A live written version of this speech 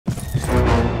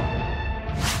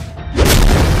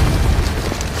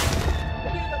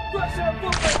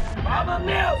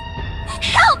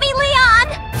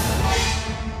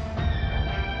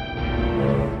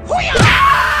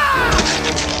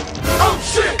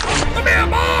Come here,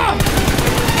 Ma!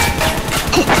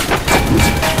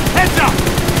 Heads up!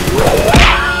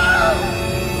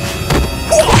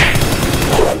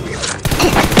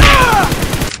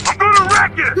 I'm gonna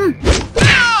wreck it!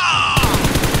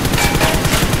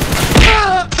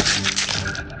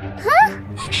 Huh?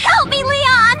 Help me,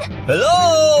 Leon!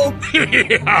 Hello?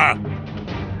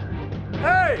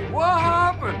 Hey, what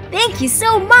happened? Thank you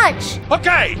so much.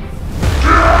 Okay.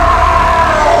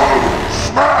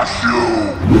 Smash you!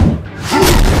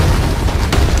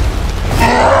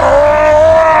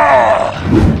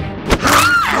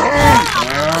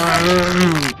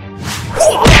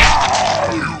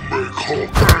 You make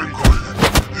Hulk angry.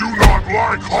 You not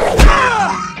like Hulk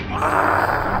angry.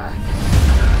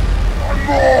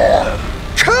 More.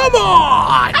 Come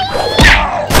on!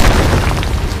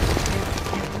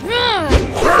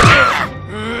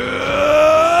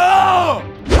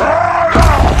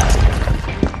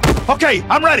 Okay,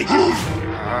 I'm ready. Hulk,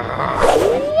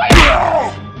 fight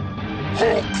now!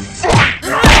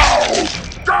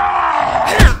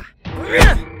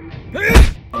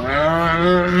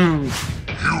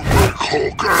 You make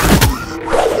Hulk angry.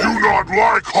 You not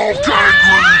like Hulk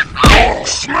angry. Hulk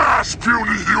smash,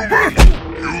 puny human.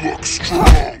 You look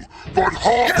strong, but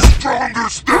Hulk's stronger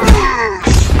still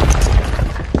is.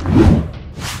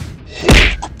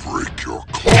 Hulk, break your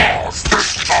claws this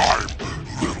time,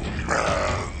 little man.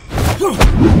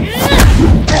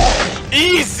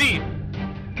 Easy!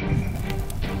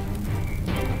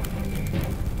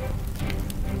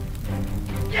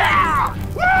 Yeah!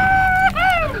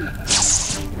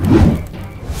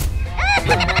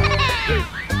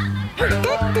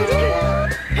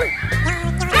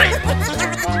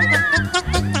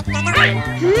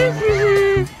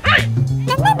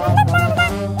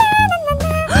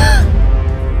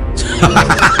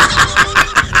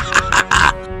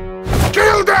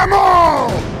 Kill them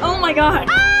all! Oh my god.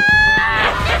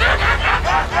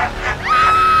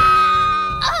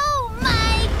 Oh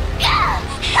my God!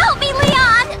 Help me,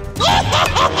 Leon!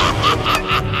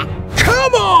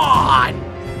 Come on!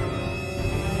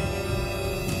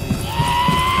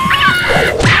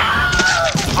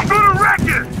 I'm gonna wreck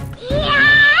it!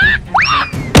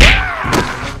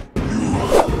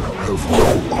 Have no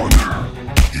honor.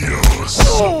 Your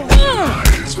soul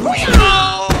lies with you.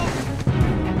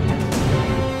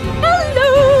 Hello!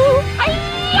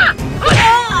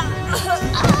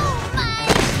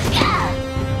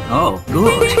 Oh,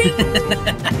 good.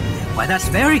 Why, that's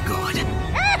very good.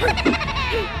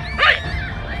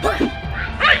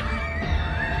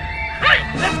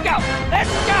 Let's go!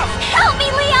 Let's go! Help me,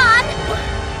 Leon!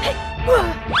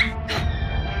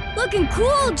 Looking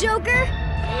cool, Joker!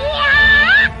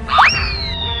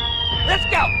 Let's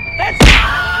go! Let's go!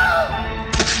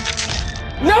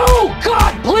 No!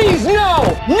 God, please,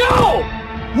 no! No!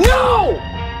 No!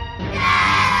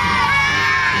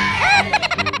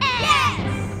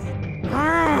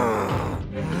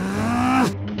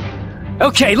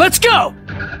 Okay, let's go!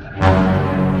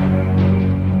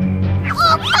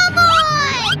 Oh, come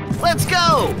on! Let's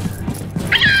go!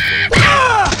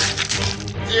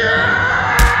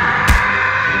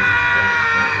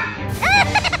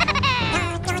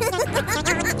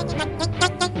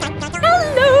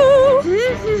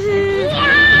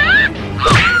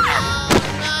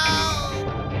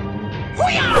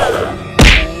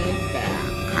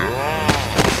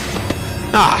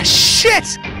 Ah,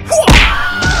 shit!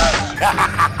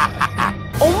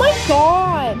 Oh my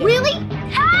god. Really?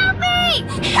 Help me!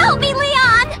 Help me,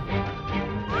 Leon!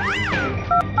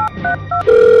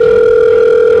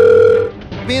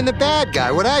 Being the bad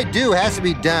guy, what I do has to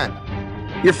be done.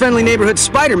 Your friendly neighborhood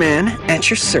Spider-Man at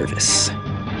your service.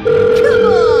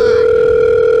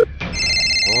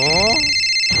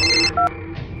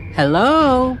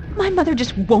 Hello? My mother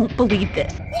just won't believe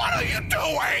this. What are you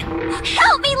doing?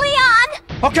 Help me, Leon!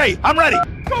 Okay, I'm ready!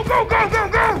 Go, go, go, go,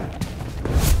 go!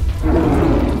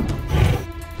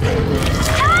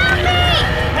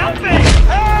 Help me!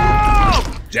 Help!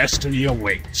 Destiny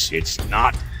awaits. It's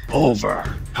not over.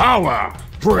 Power,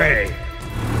 pray.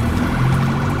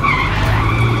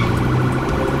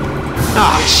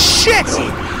 Ah, shit!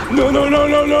 No, no, no,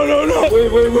 no, no, no, no.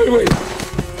 Wait.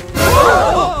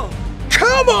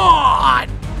 Come on!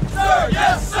 Sir,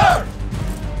 yes, sir.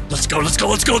 Let's go.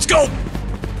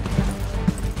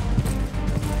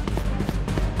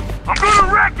 I'm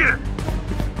gonna wreck it!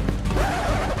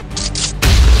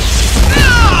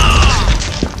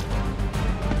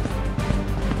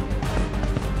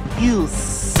 You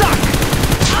suck!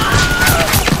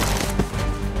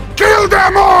 Kill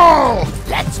them all!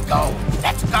 Let's go!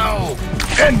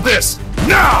 End this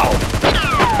now!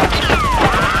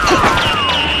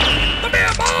 Come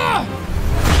here, Ma!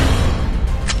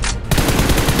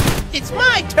 It's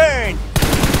my turn!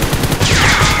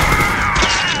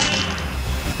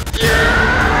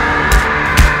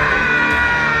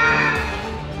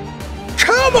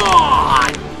 Come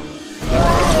on!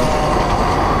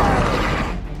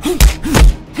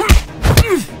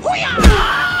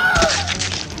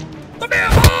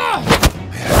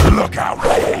 Look out,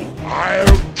 man!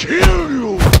 I'll kill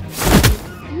you!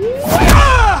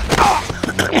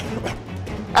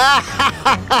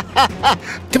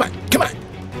 Come on, come on!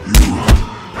 You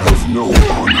have no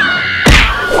honor.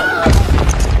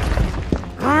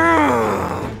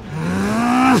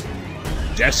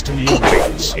 Destiny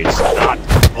awaits. It's not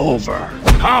over.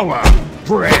 Power,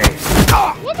 pray.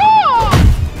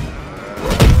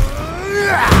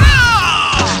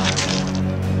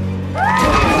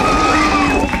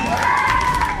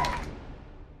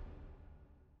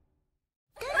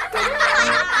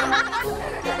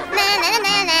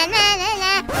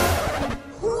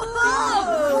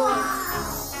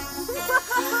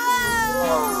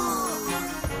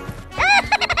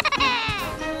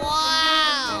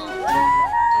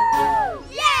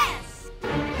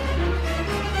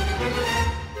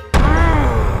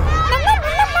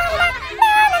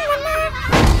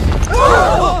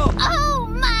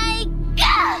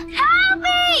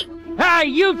 Hey,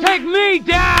 you take me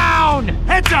down!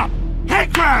 Heads up!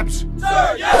 Head crabs!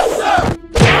 Sir, yes, sir!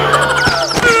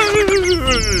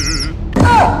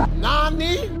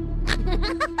 Nani?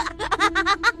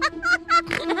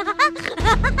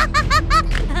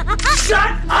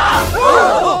 Shut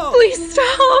up! Please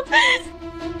stop!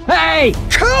 Hey!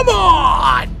 Come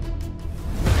on!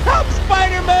 Help,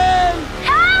 Spider-Man!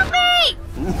 Help me!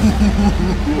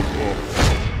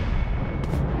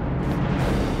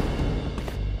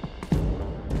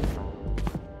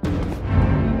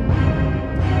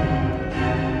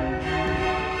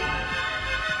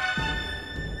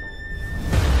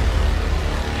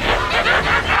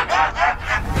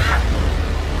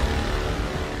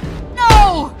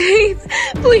 No!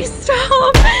 Please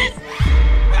stop!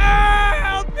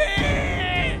 Help me!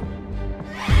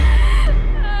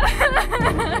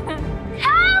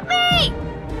 Help me!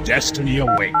 Destiny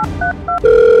awaits.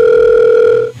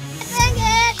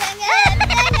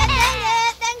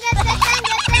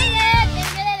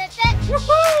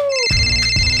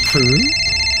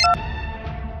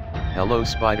 Hello,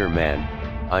 Spider-Man.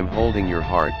 I'm holding your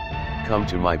heart. Come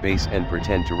to my base and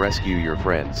pretend to rescue your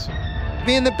friends.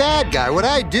 Being the bad guy, what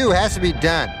I do has to be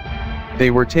done.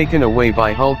 They were taken away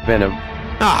by Hulk Venom.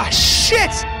 Ah,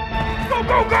 shit! Go,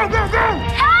 go, go, go, go!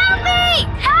 Help me!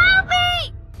 Help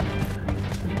me!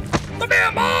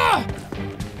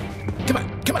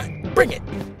 Come on, bring it!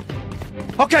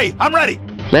 Okay, I'm ready.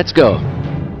 Let's go.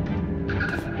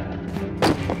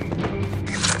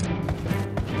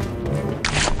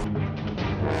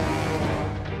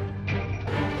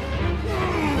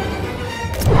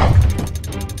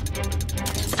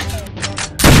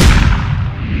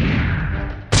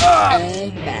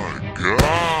 Oh my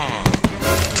god!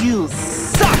 You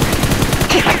suck!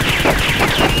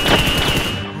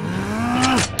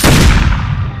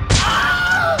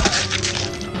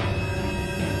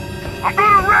 I'm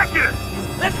gonna wreck it!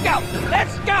 Let's go!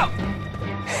 Let's go!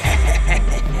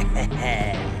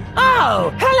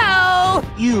 Oh, hello!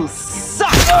 You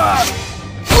suck!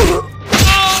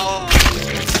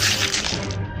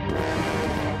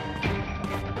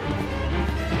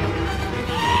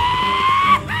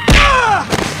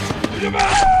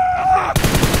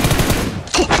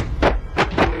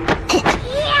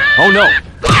 Oh no!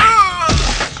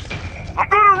 I'm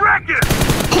gonna wreck it!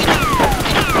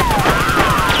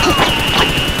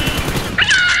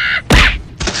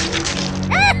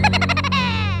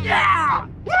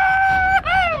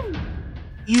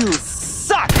 You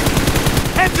suck!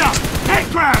 Heads up! Head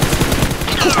crabs!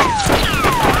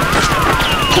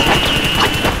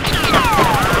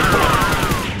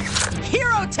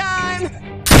 Hero time!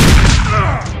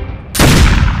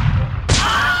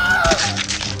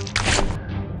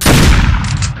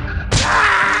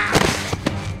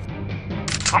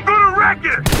 I'm gonna wreck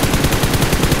it!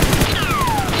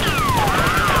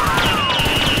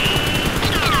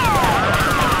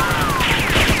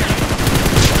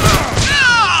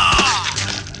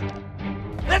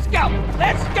 Let's go!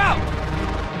 Let's go!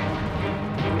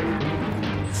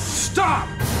 Stop!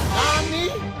 Nani?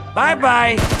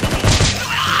 Bye-bye!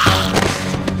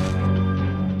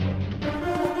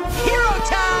 Hero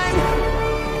time!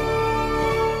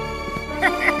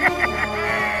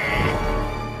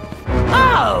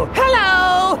 Oh,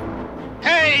 hello!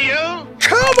 Hey, you!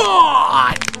 Come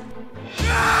on!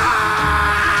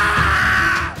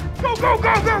 Go, go,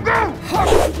 go, go, go!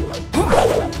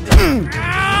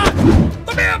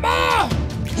 The man ball!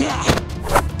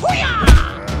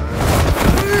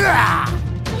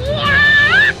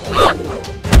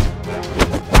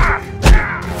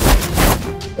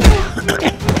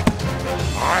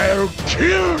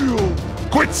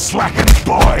 Quit slacking,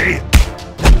 boy!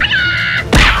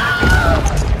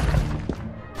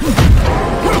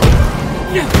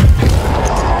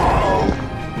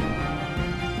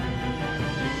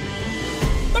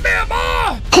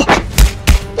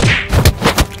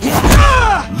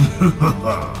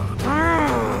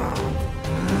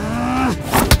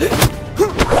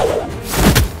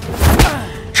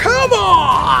 Come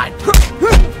on!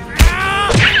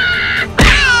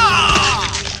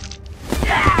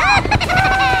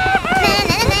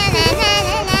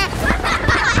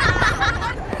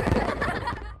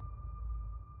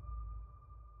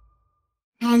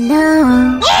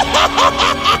 Hello.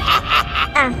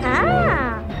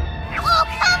 Uh-huh. Oh,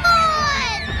 come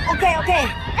on! Okay, okay.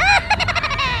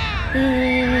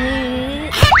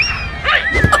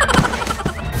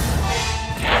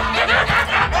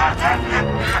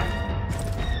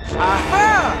 Aha!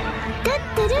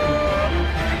 Da-da-da.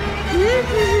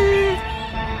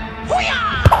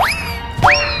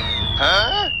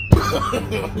 Huh?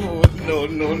 No,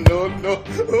 no, no, no.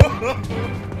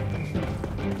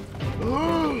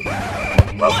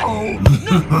 Oh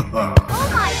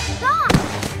my God!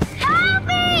 Help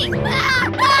me!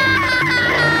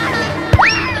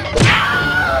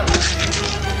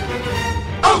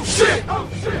 Oh shit!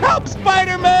 Help,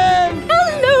 Spider-Man!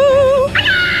 Oh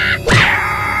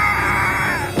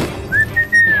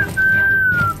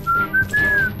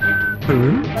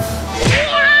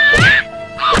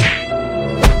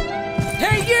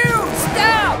Hey, you!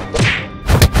 Stop!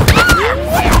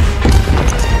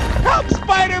 Help,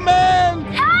 Spider-Man!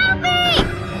 Help me!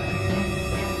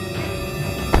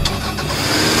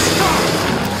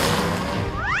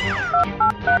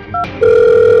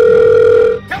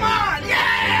 Come on!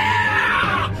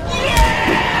 Yeah!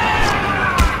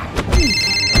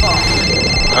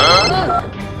 Hello.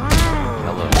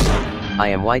 I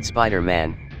am White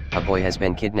Spider-Man. A boy has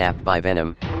been kidnapped by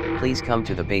Venom. Please come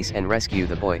to the base and rescue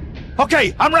the boy.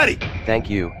 Okay, I'm ready. Thank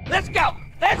you. Let's go!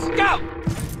 Let's go!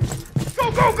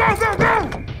 Go, go, go, go, go!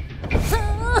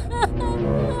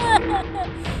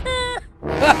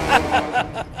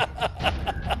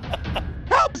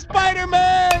 Help,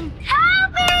 Spider-Man!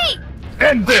 Help me!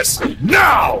 End this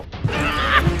now!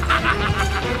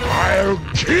 I'll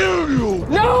kill you!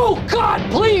 No! God,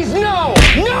 please, no!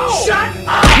 No! Shut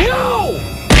up! No!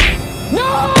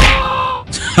 No!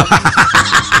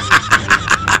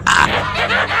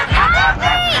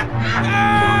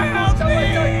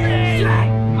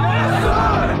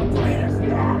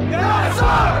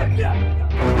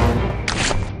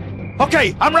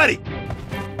 Okay, I'm ready.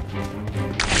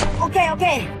 Okay,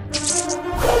 okay.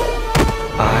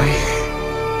 I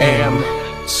am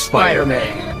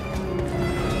Spider-Man.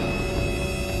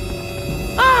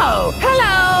 Oh,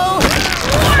 hello!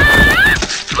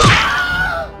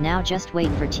 Now just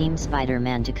wait for Team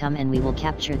Spider-Man to come and we will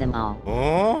capture them all.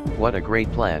 What a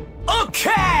great plan.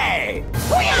 Okay!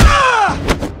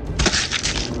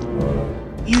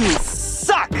 You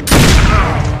suck!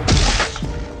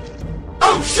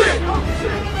 Oh shit!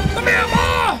 Come here,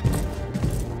 Ma!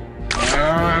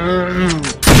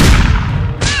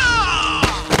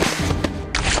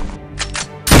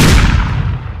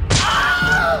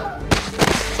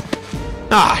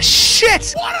 Ah,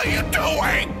 shit! What are you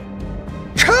doing?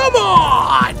 Come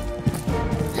on!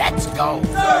 Let's go!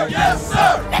 Sir, yes,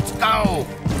 sir! Let's go!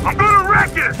 I'm gonna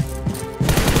wreck it!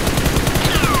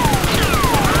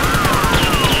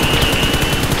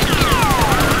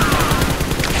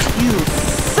 You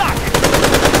suck!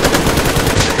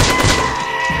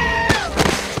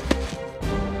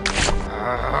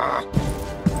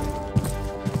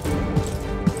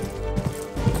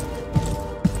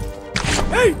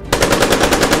 Hey!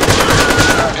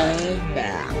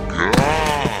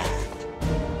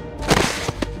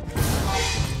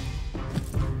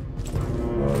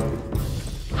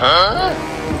 Huh?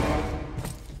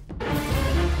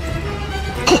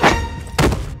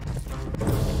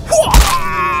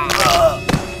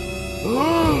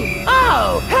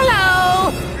 Oh,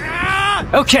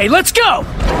 hello! Okay, let's go!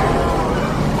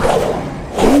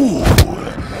 Ooh,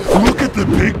 look at the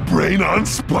big brain on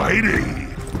Spidey!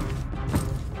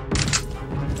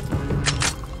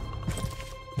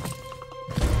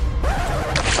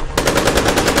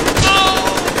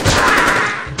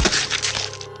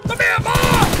 Come here, Ma!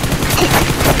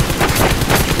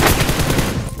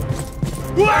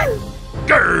 What?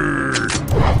 Grrr.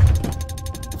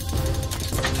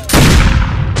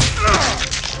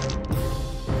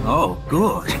 Oh,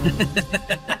 good.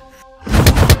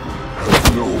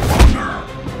 No honor.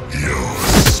 Your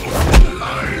soul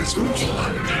lies with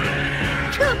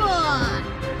Come on!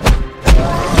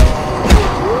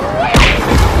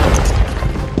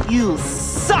 You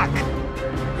suck!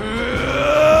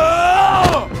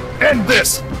 End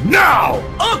this now!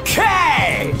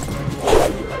 Okay!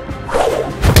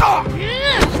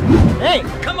 Hey,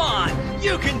 come on!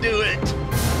 You can do it!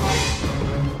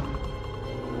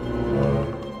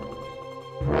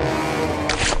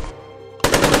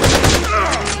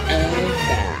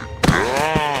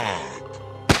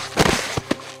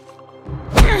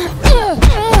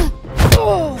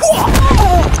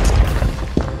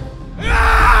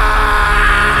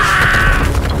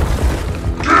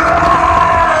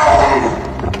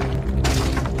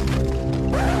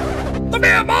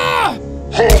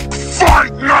 Hulk,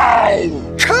 fight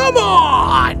now! Come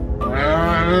on!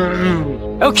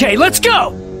 Okay, let's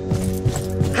go!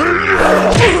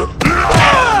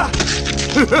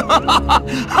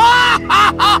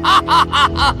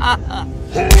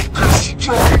 Hulk is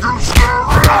strong as there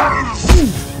is!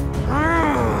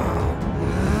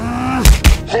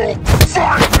 Hulk,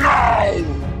 fight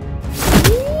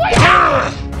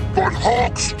now! But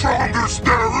Hulk's strong as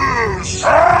there is!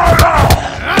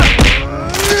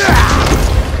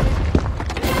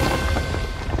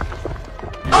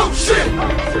 Oh shit!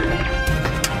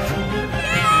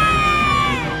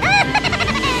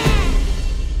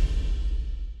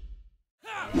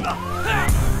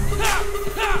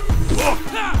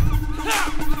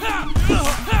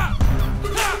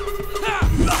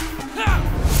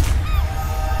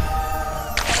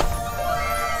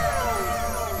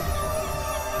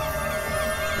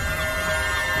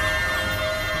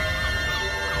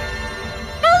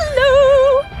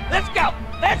 Hello! Let's go!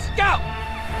 Let's go!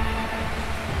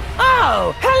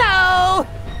 Oh, hello!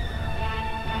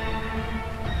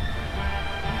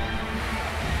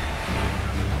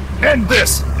 End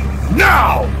this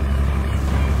now!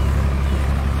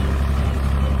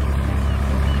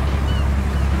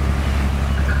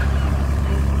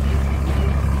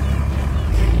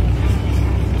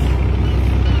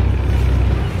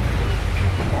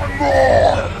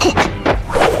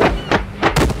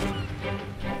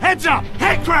 Heads up!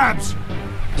 Head crabs!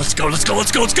 Let's go, let's go,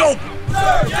 let's go, let's go!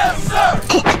 Sir, yes, sir!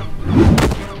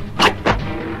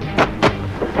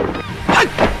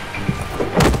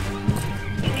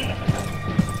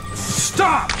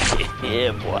 Stop!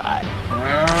 Yeah, boy.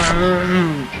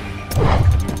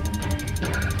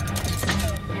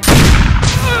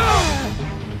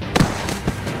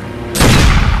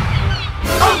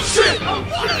 Oh shit!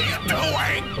 What are you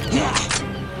doing?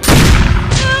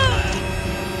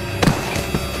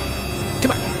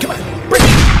 Come on, come on, break it!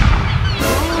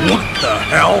 What the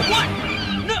hell? What?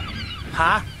 No.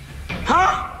 Huh?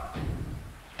 Huh?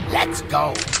 Let's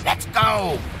go! Let's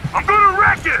go! I'm gonna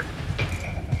wreck it!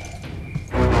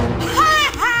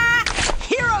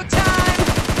 Hero time!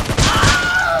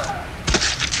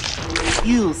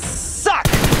 You suck!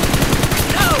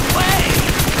 No way!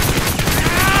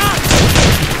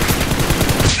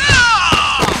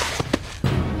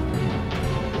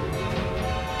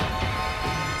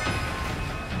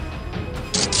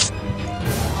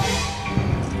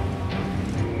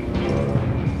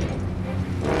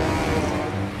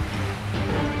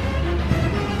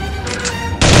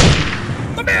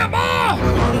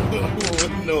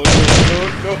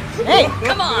 Hey,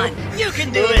 come on! You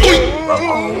can do it!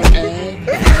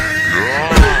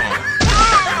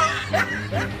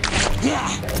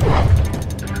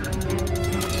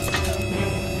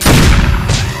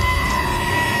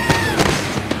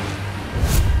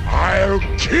 I'll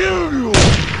kill you!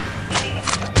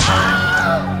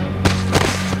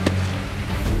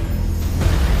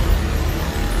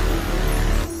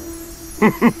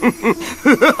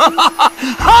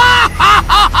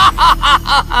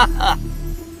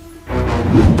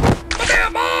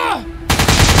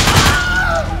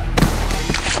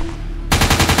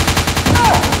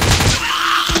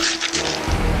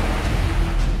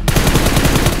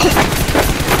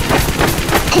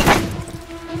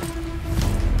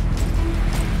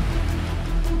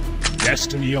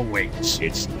 Destiny awaits.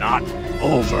 It's not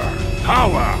over.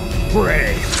 Power,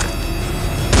 brave.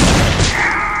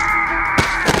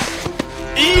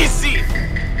 Easy!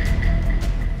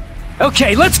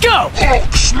 Okay, let's go!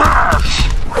 Hulk smash!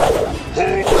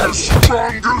 Hulk is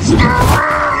strong as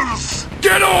there is!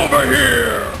 Get over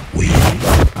here! We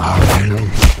are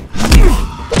enemies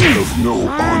of no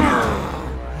honor.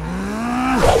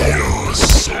 Your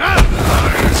soul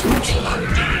lies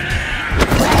plundered.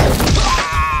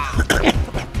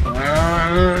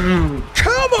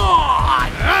 Come on!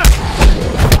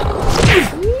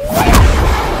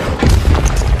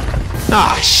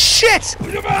 Ah, shit!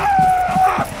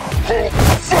 Hulk,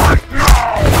 fight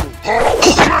now! Hulk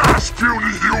smash,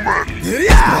 puny human!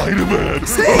 Spider-Man,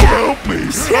 help me!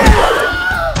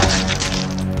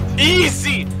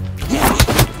 Easy!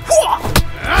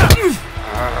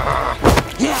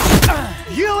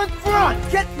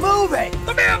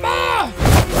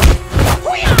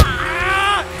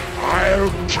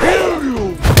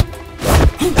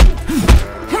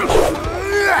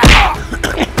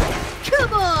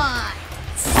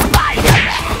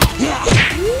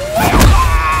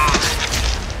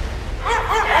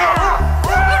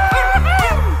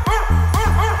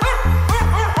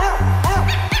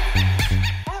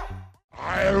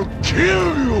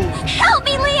 Help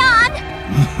me, Leon!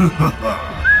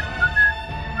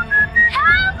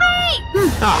 Help me!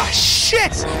 Ah,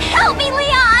 shit! Help me,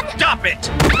 Leon! Stop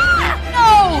it!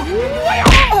 No!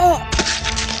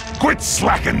 Quit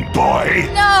slacking, boy!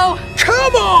 No!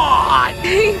 Come on!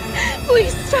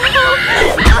 Please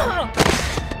stop!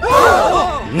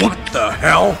 What the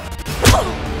hell?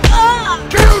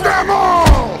 Kill them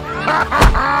all!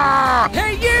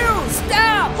 Hey, you!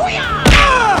 Stop!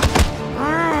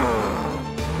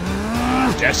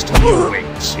 Destiny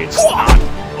awaits. It's not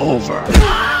over.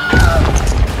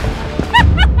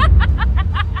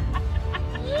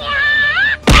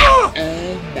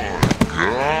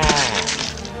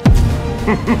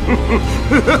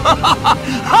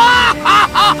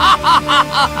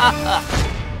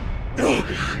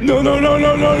 No, no, no,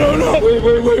 no, no, no, no!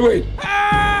 Wait.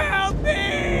 Help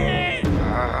me!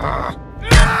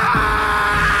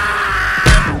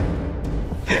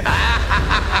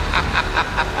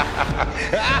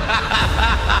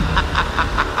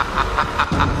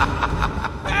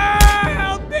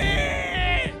 Help me!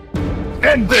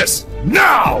 End this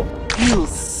now! You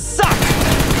suck!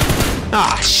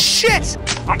 Ah, shit!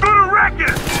 I'm gonna wreck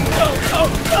it! No!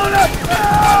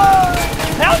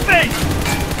 Help me!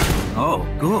 Oh,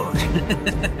 good.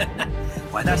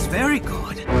 Why, that's very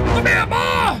good.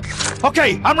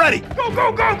 Okay, I'm ready. Go!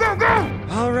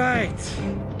 All right.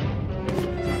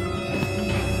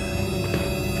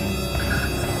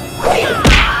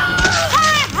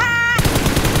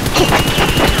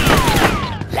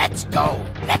 Let's go!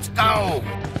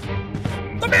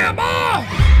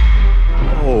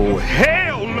 Oh,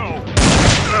 hell no!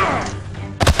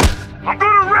 I'm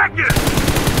gonna wreck it!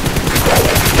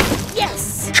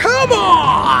 Yes! Come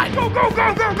on! Go!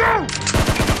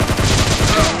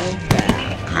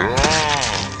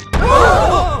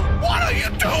 What are you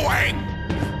doing?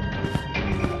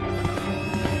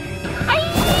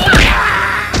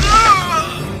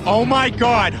 Oh my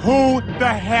god, who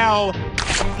the hell?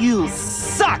 You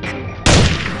suck!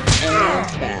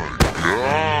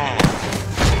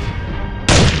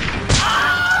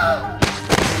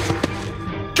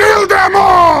 Kill them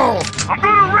all! I'm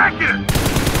gonna wreck it!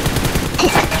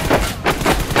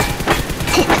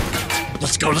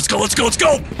 Let's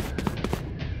go!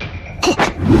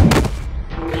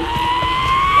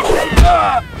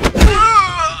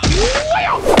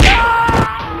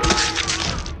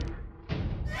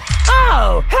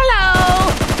 Oh, hello!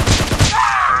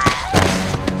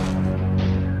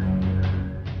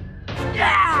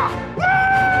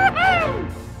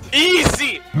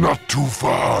 Easy! Not too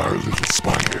far, little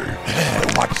spider.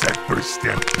 Watch that first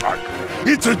step, Park.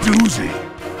 It's a doozy.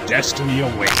 Destiny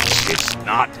awaits. It's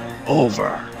not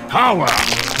over. Power!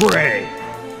 Pray!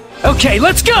 Okay,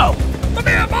 let's go!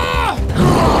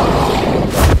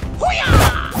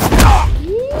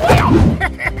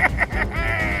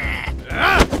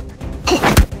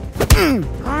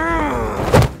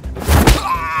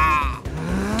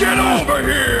 Get over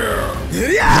here!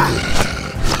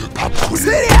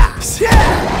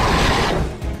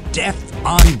 Death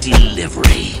on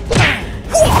delivery.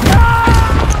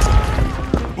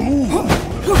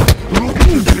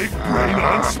 Big brain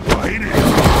on Spidey.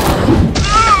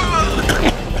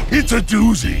 It's a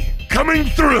doozy. Coming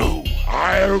through.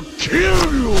 I'll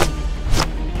kill you.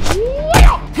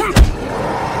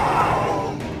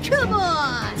 Come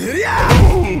on!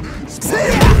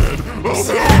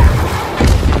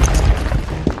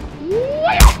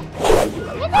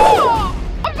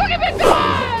 I'm fucking been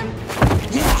done!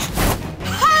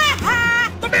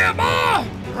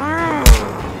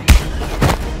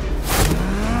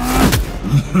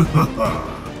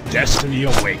 Destiny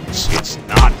awaits. It's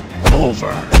not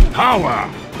over. Power!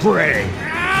 Pray!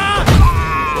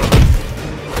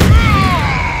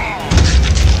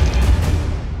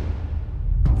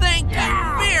 Thank you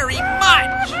very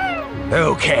much!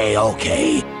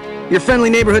 Okay. Your friendly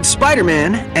neighborhood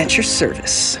Spider-Man at your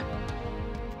service.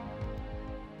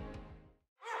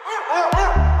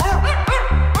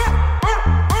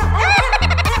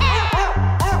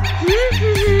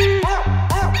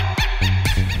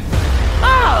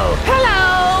 Oh,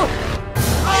 hello!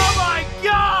 Oh my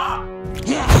god!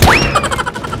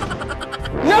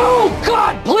 No!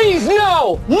 God, please,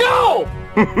 no! No!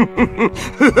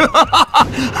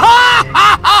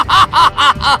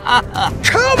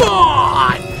 Come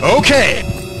on! Okay!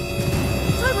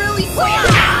 I'm really sorry!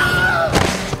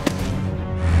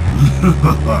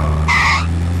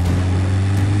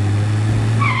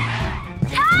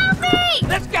 Help me!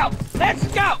 Let's go!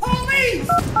 Police!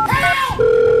 Help!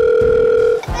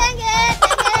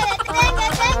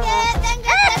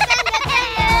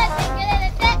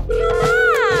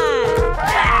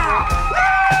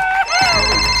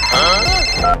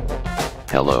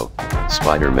 Hello,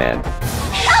 Spider-Man.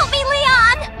 Help me,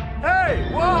 Leon! Hey,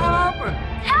 what happened?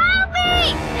 Help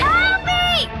me! Help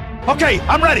me! Okay,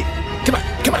 I'm ready. Come on,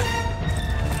 come on.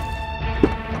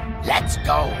 Let's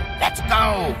go! Let's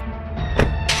go!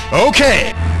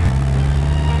 Okay.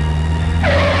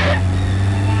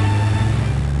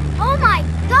 Oh my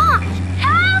gosh!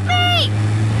 Help me!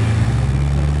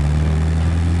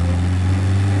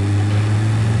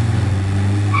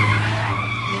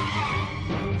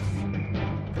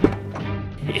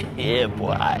 Yeah,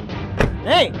 boy.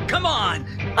 Hey, come on!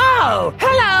 Oh,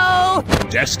 hello!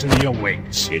 Destiny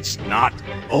awaits. It's not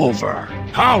over.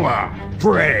 Power,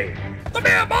 pray. Come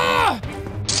here, boy!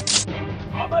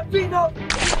 I'm a Venom!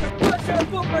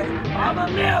 I'm a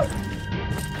milk!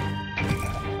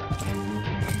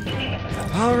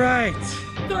 All right.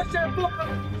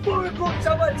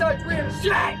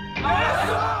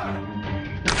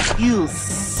 You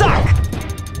suck!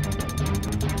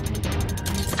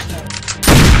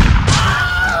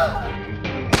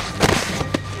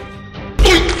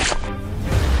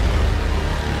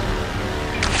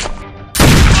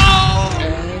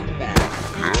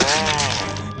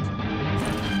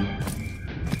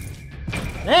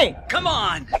 Hey, come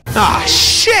on! Ah,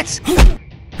 shit! I'm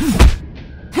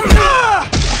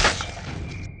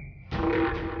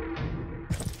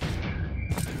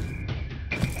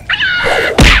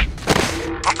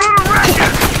gonna wreck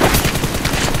it!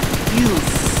 You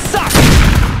suck!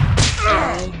 Oh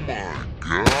my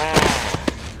god!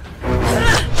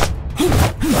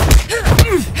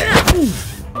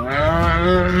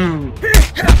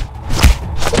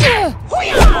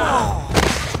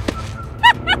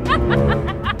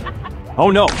 Oh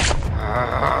no! Oh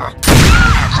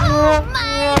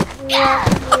my god!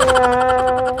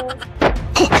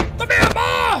 Come here,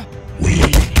 boy! We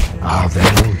are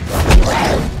Venom.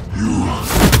 You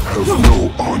have no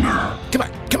honor.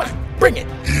 Come on, bring it!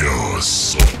 Your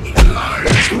soul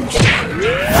lies inside.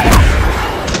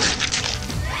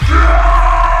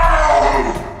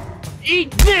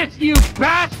 Eat this, you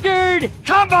bastard!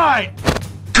 Combine!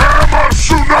 Gamma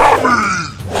Tsunami!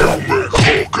 You make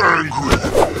Hulk angry!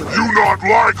 You not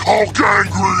like Hulk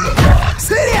angry!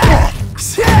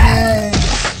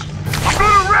 I'm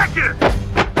gonna wreck it!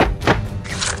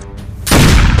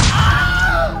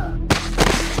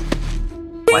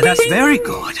 Why, that's very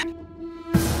good.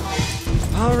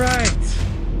 All right.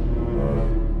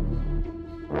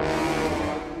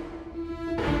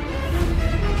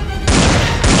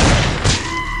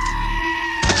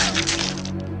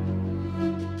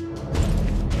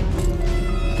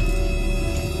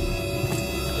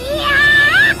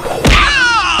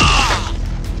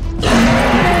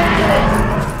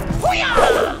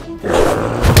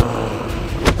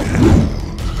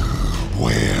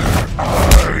 Where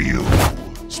are you,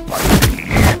 Spidey?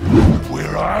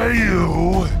 Where are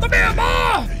you? Come here,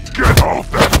 boy! Get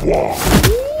off that wall!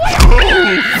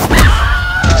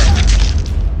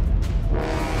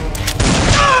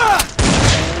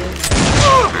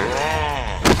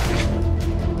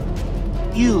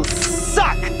 You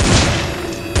suck!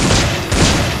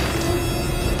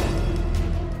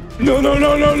 No!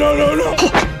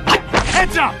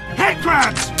 Heads up! Head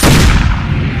grabs!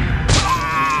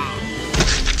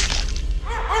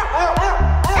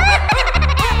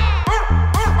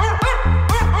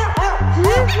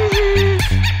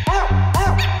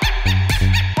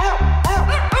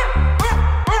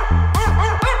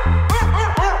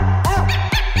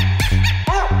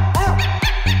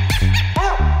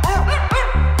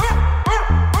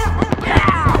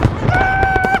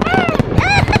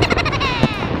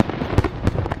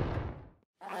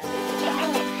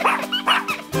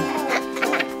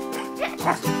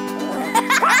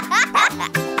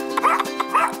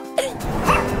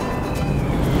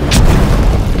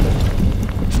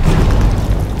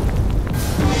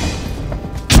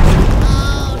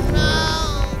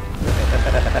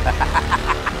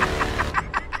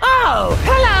 Oh,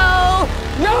 hello!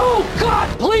 No! God,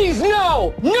 please,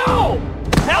 no! No!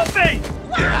 Help me!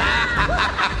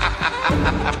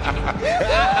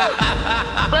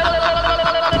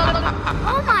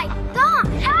 Oh my god!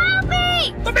 Help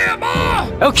me! Come here,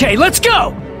 boy! Okay, let's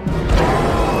go!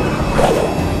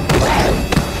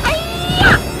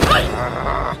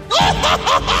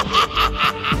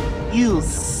 You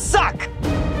suck!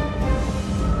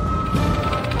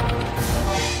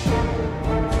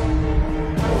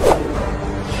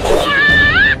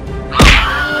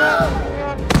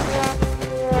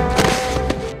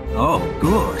 Oh,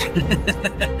 good.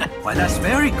 Why, that's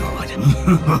very good.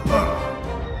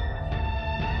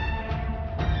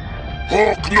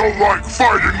 Hulk no like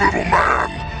fighting, little man!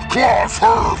 Claws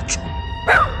hurt!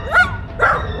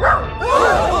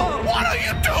 What are you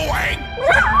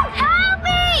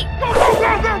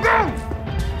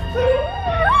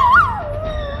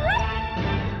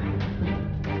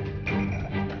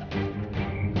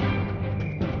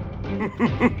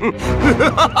Help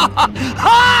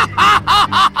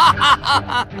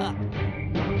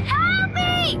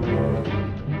me!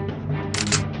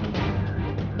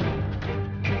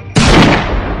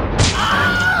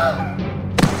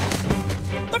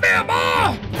 The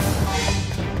Mama!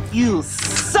 You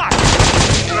suck!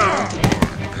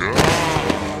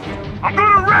 I'm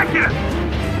gonna wreck it!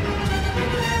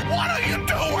 What are you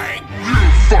doing? You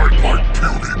fight like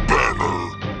puny banner.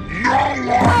 No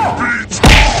one beats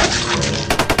Hulk!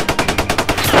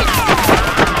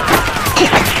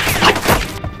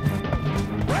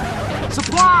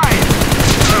 Supplies!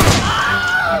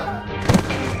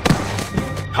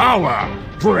 Power!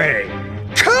 Pray!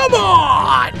 Come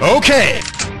on! Okay.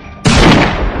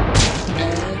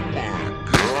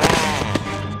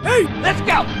 Hey, let's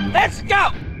go! Let's go!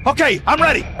 Okay, I'm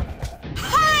ready!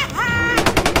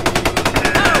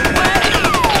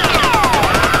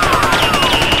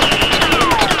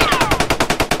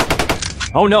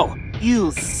 Oh no!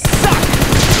 You suck!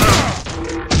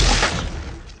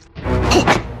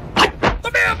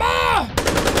 The Mama!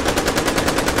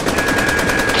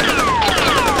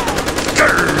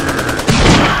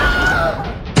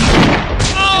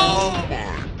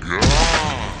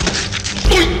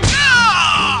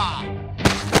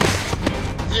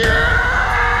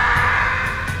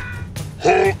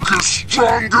 Hulk is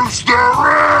strongest there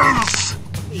is!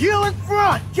 You in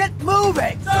front! Get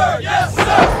moving! Sir, yes,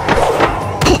 sir!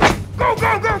 Go,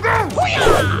 go, go, go!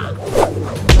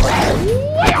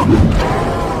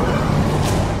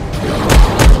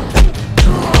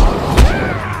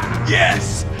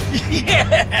 Yes!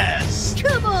 Yes!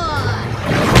 Come on!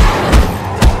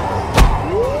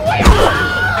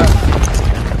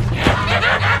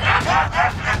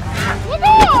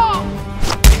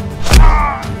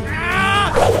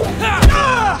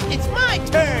 It's my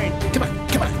turn! Come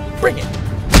on, bring it!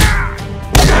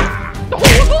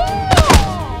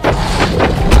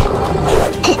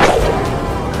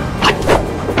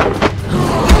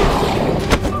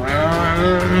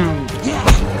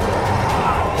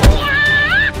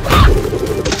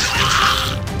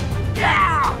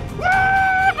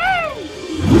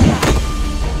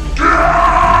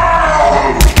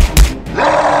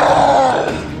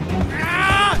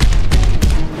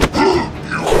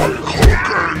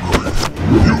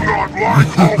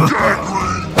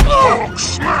 Hulk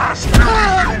smash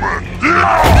human! You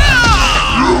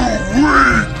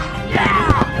weak!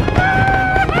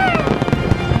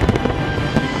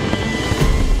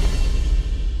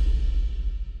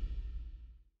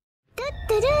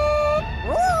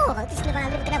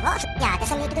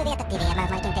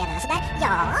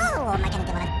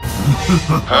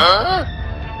 Huh?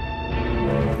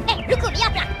 Hey, look at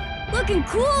me! Looking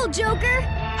cool, Joker!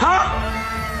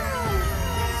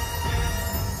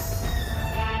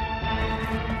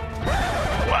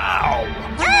 Wow!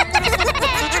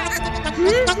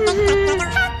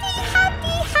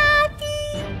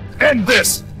 End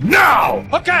this now!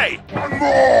 Okay! One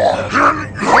more!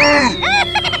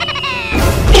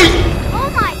 Oh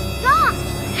my gosh!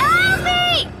 Help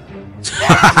me!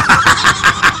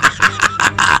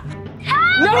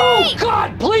 No! God,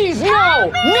 please,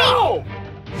 no! No!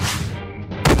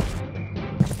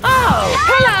 Oh,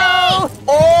 hello!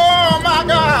 Oh my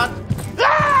God!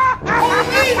 Hold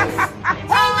me!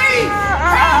 Hold me!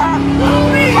 Hold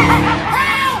me!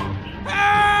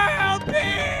 Help me!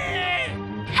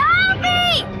 Help me!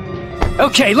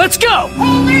 Okay, let's go!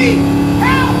 Hold me!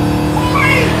 Help! Hold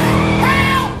me!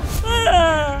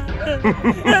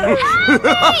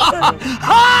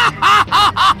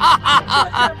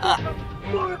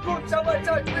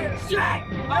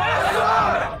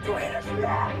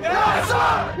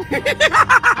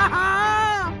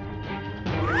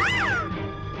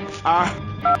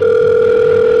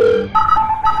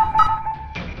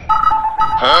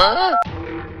 Huh?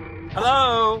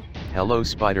 Hello? Hello,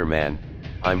 Spider-Man.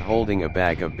 I'm holding a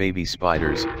bag of baby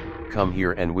spiders. Come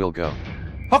here and we'll go.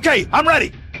 Okay, I'm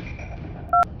ready!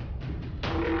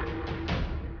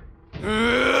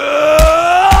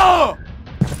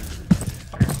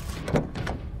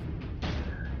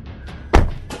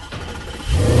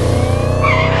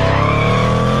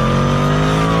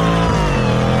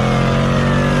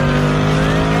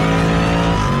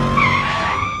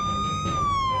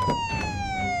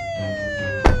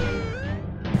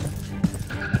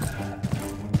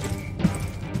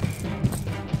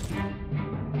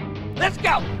 Let's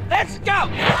go! Let's go!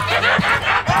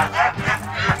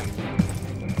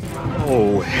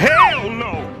 Oh, hell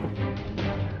no!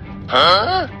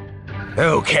 Huh?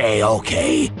 Okay,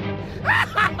 okay.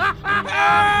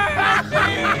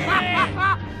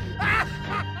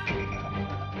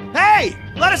 Hey!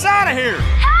 Let us out of here!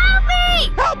 Help me!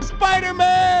 me! Help,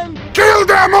 Spider-Man! Kill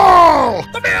them all!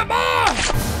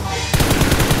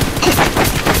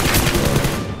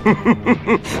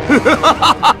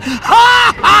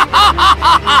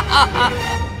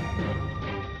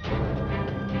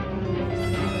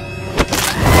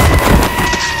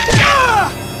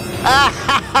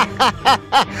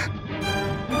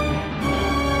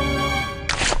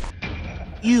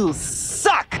 You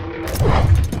suck!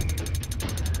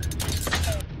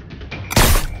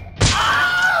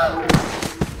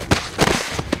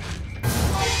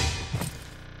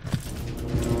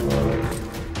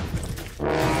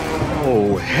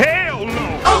 Oh, hell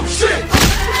no! Oh shit!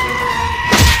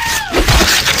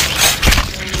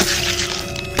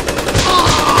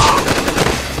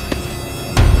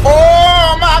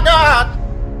 Oh my god!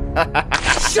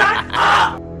 Shut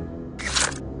up!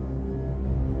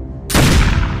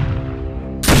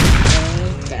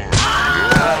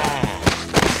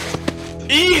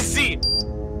 Easy!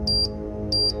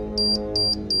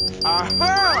 Aha!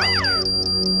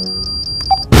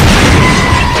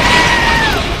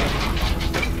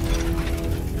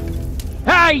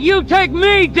 Hey, you take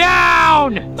me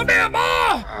down!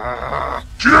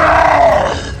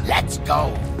 Let's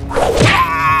go!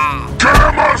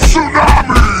 Gamma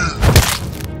Tsunami!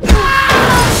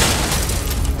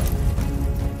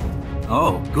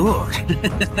 Oh, good.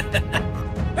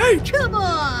 Come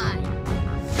on!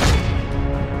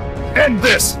 End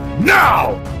this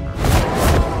now!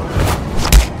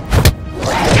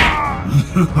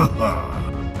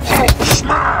 Hulk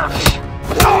smash!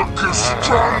 Hulk is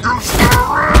strong as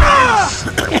there is!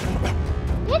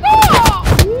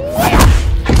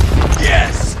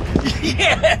 Yes!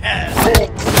 Yes!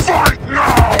 Hulk, fight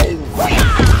now!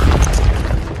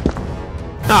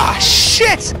 Ah,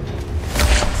 shit!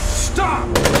 Stop!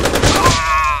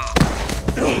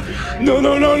 No,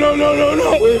 no, no, no, no, no, no!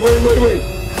 Wait.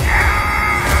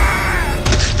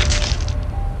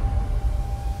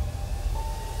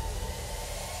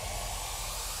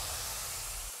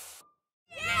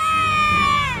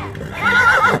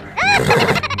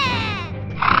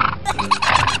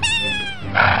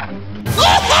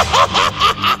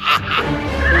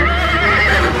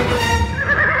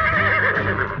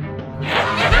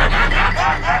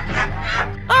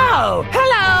 Oh,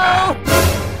 hello!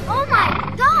 Oh my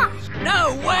gosh!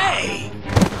 No way!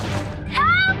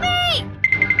 Help me!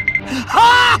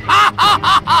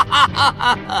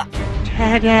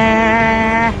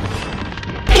 Ta-da!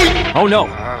 Oh no!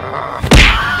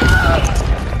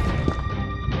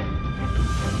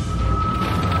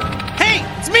 Hey,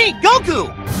 it's me, Goku!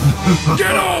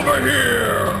 Get over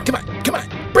here! Come on,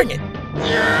 bring it!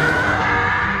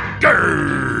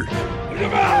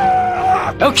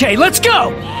 Okay, let's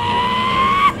go!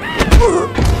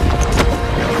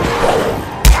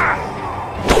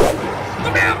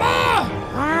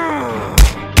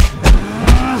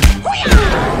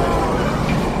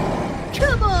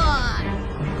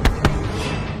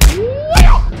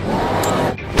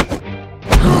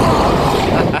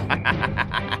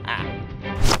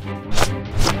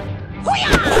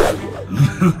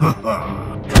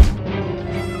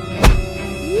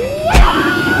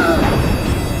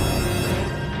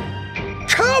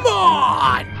 Come on! Come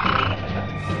on!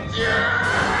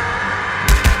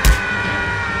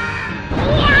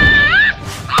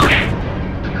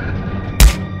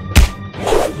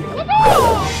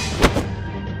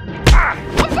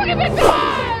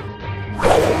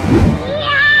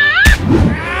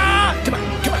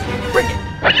 Come on, bring it!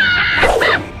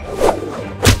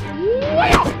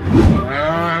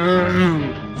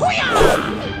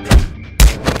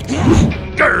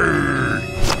 Grr!